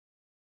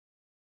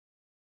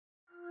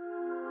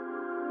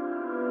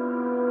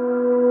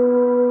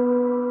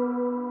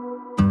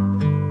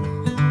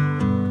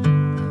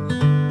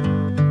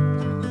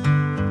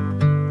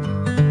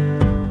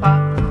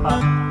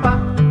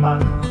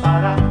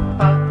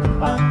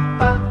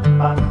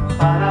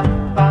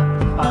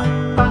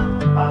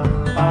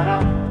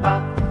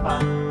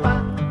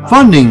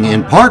Funding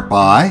in part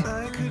by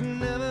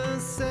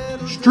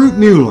Stroop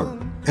Mueller,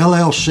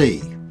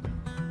 LLC,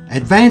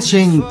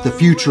 advancing the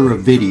future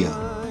of video.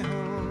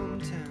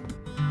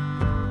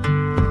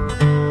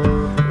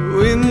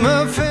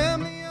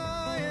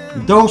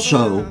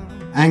 Dulso,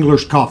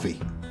 Angler's Coffee.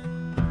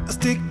 I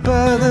stick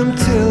by them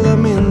till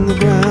I'm in the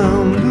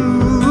ground.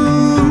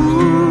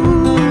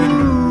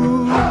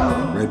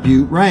 Red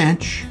Butte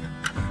Ranch.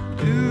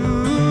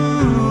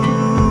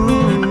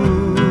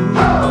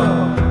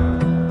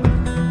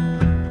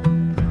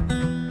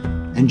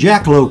 And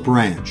Jackalope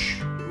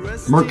Ranch,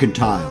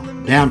 Mercantile,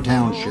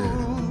 downtown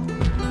Sheridan.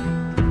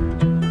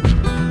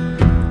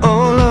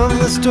 All of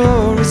the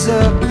stories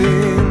I've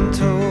been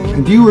told.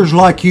 And viewers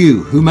like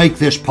you who make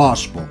this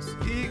possible,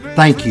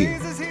 thank you.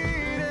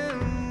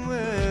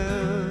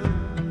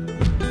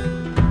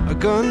 I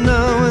go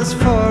now as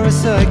far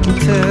as I can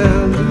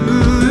tell.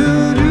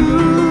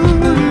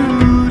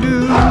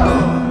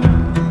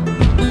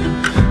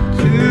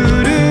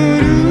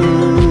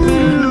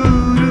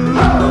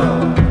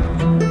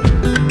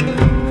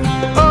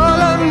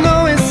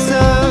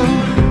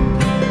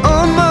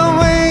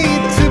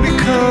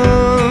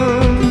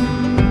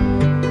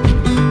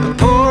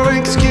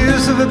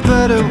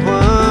 Better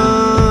one.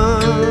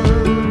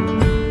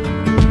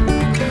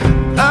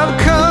 I've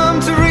come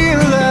to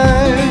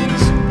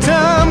realize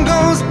time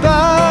goes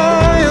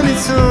by on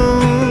its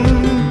own.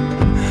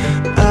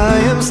 I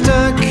am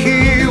stuck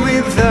here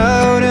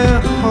without a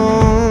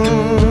home.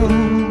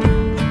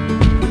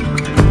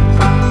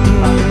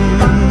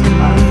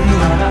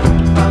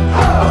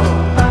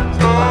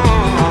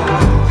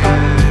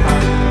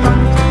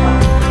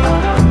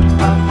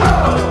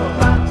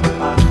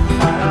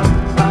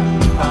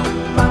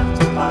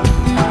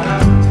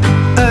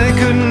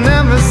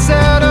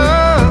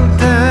 Settle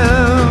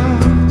down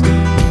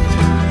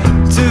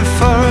too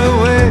far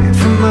away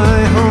from my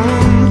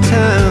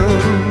hometown.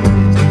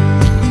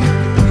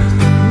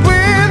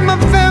 With my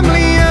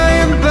family I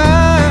am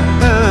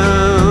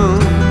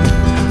bound.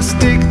 I'll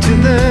stick to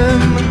them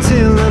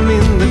until I'm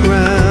in the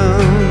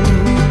ground.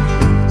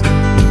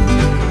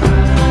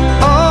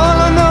 All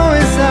I know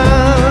is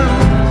I'm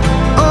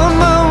on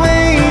my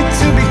way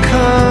to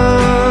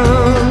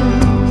become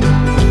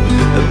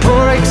a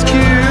poor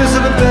excuse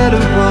of a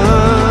better one.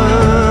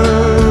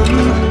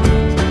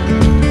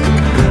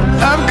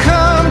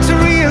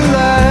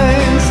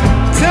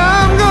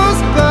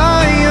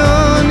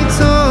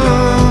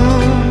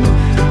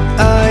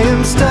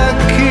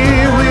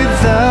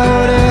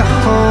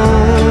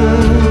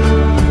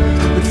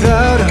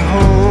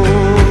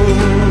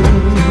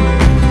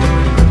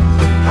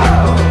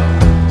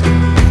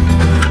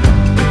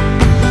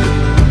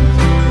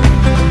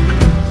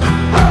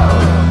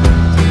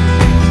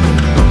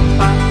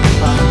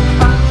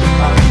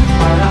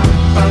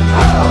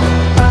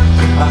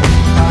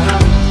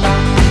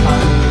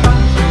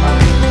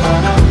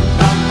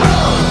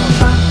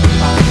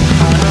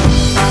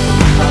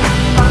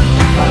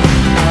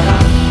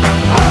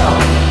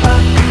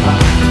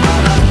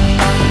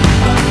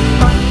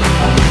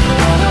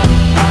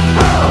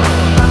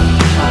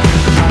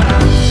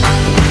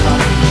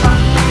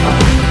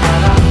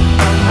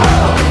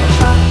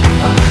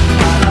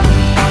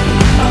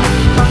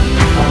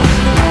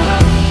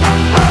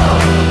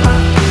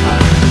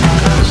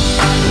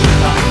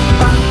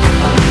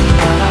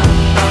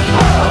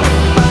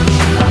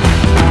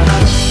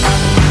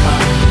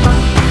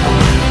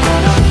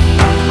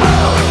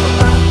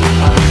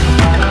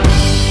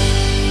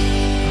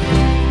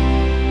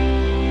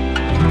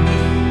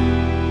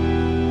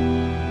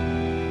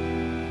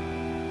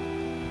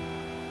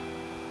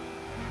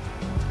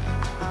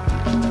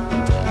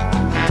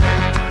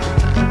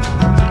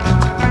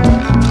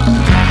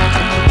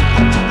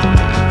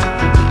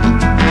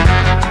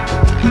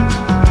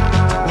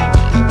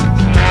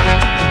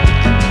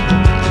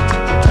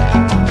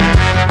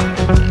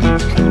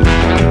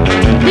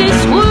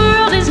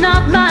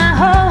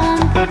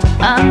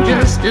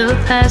 Still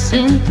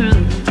passing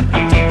through.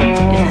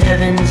 If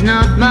heaven's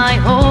not my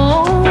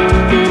home,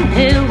 then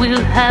hell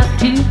will have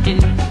to do.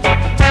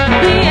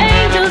 The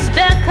angels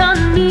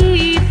beckon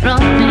me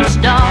from this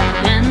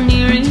dark and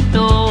eerie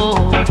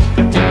door,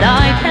 and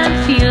I can't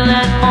feel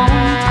at home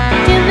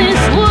in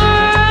this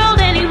world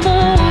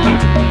anymore.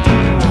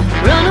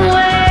 Run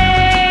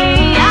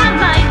away, I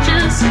might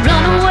just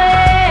run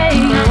away.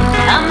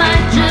 I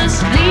might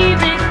just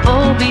leave it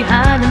all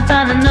behind and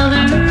find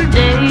another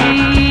day.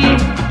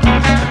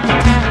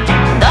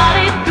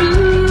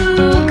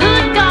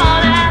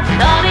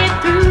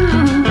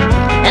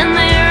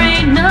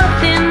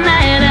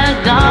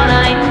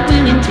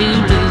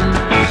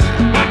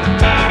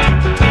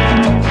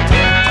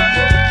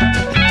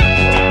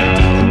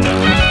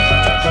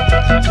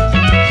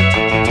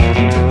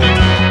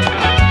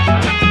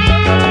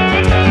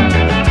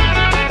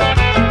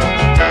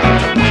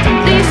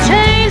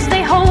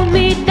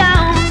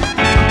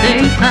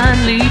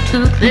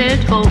 Took their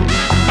toll.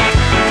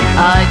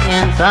 I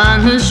can't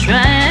find the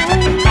strength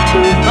to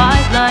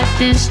fight like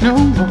this no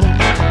more.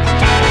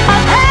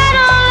 I've had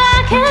all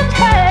I can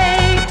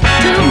take,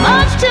 too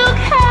much to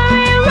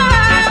carry around.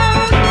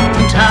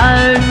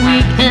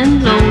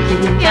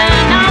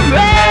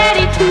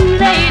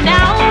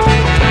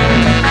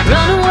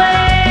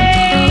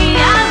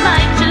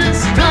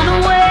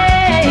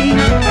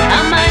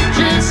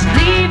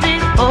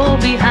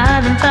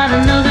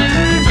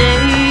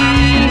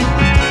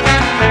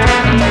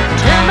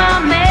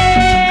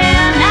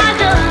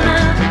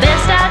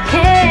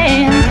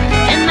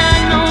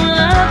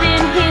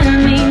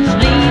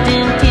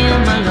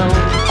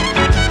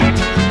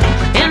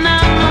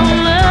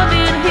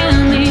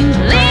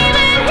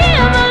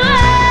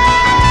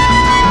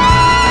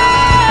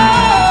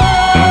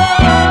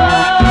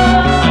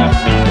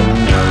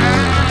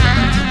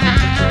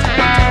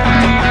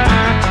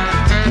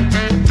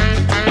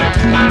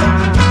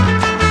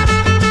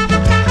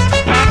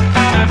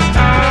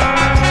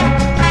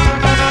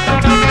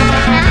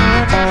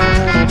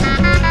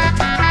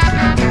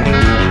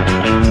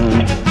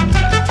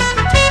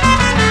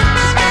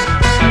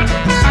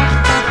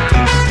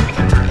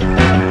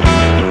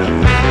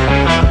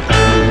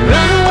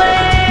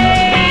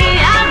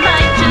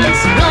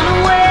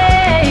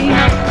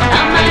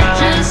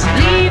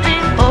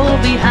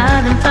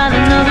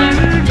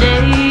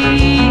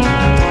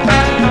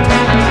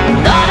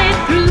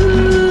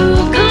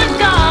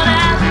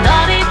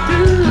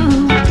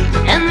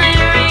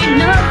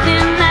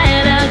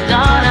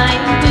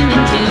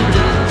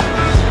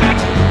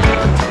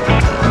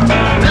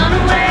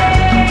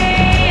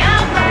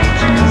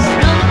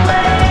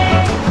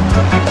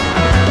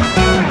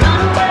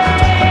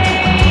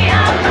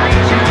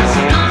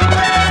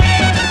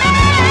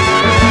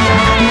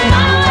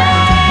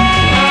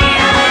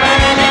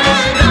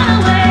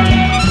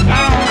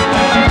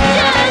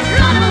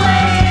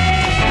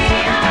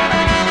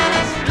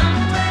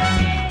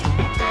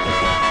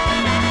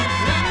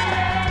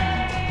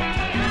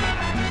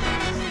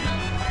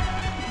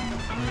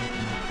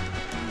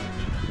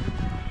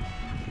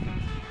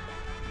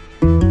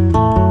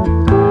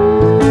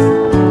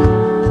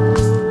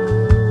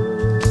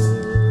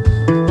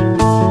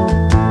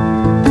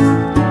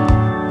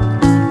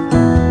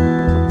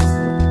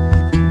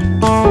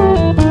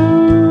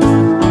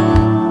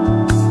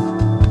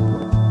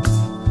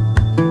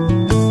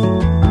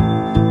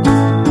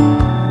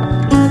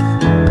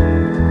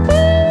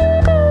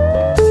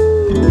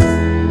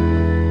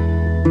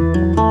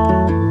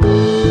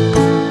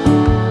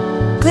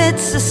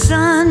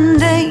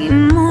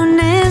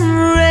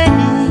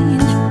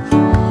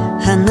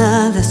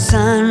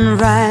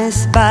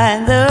 sunrise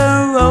by the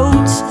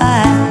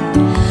roadside.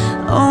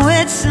 Oh,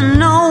 it's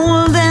an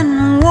old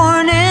and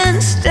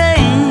worn-in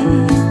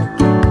stain.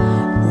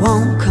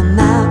 Won't come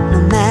out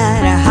no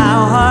matter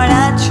how hard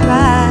I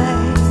try.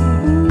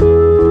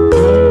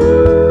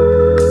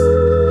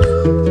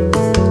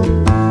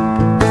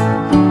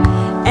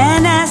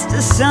 And as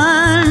the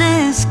sun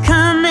is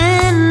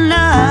coming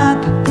up,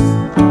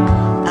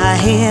 I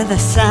hear the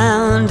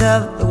sound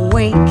of the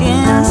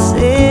waking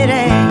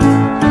city.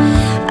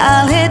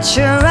 I'll hitch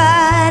a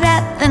ride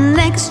at the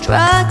next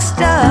truck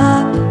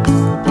stop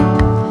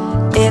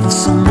if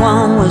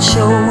someone will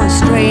show a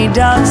stray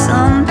dog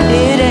some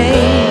pity.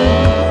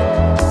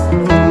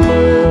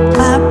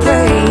 I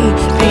pray,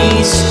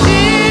 be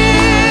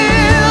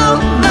still,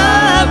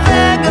 my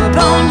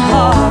vagabond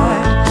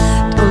heart.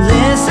 Don't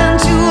listen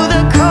to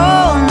the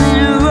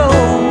calling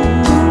road.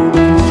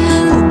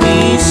 Be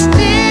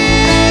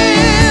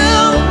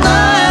still,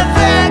 my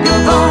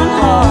vagabond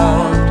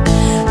heart.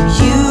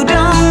 You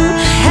don't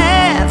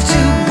have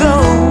to go.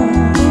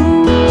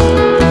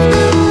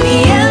 The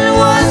end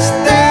was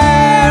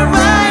there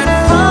right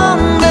from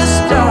the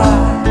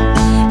start,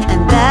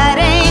 and that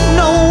ain't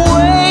no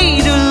way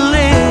to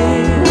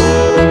live.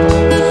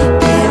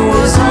 There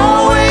was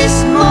always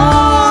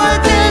more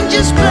than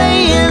just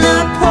playing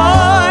a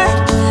part.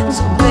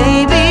 So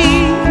baby,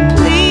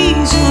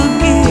 please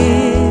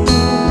forgive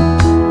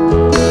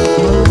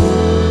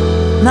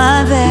my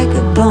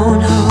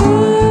vagabond heart.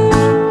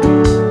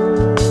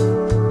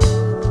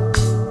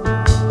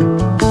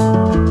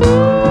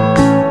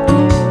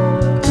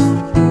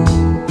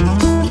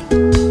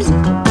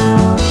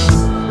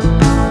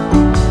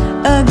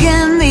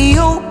 Again, the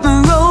open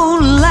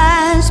road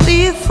lies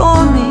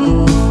before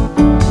me.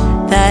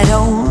 That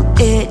old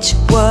itch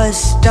was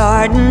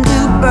starting to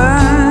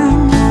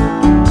burn.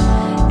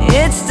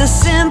 It's the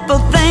simple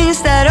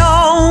things that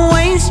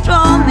always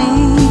draw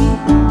me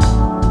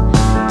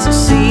to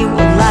see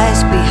what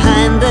lies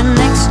behind the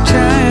next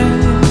turn.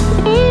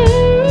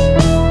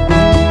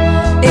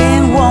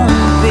 It won't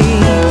be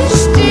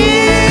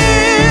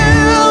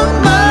still,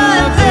 my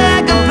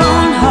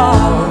vagabond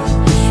heart.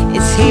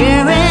 It's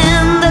here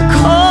in the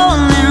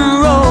calling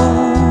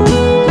road.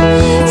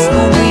 So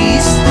be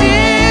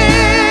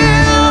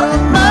still,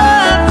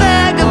 my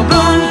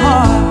vagabond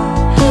heart.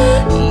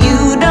 You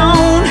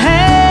don't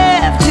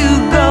have to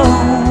go.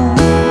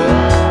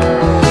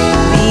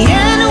 The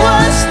end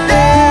was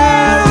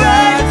there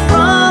right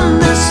from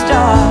the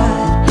start,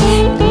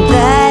 and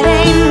that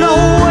ain't no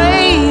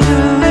way to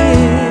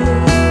live.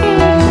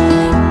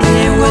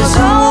 It was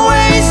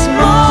always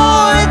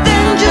more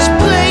than just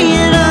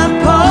playing a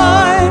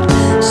part.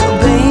 So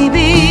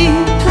baby,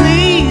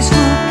 please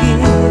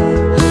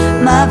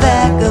forgive my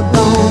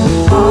vagabond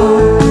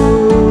heart.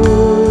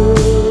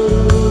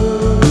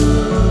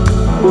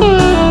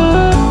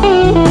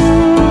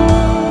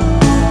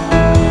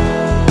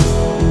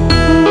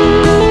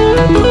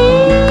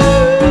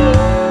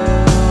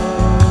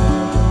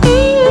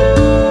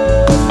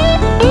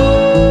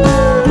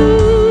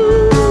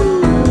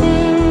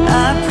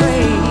 I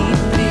pray,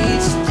 be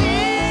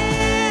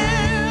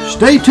still.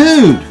 Stay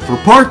tuned for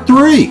part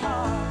 3.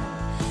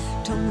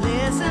 Don't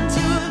listen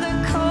to the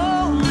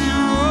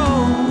calling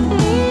road.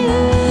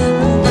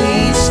 Be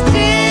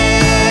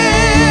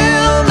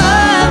still,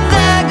 my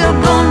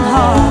vagabond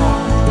heart.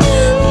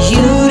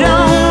 You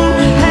don't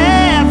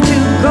have to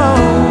go.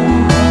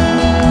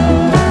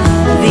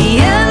 The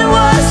end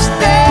was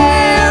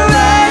there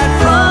right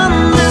from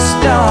the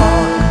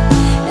start,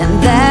 and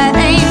that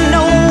ain't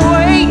no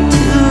way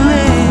to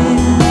live.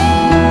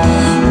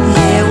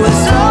 There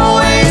was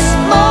always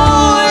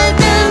more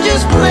than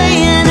just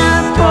playing a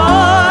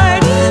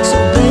part. So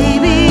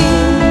baby,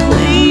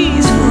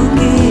 please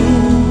forgive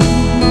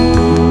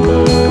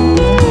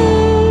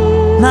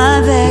my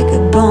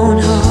vagabond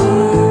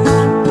heart.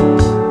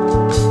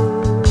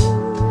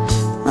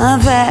 My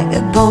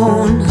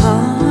vagabond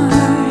heart.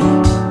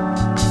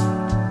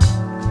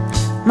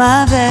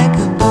 My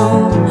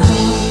vagabond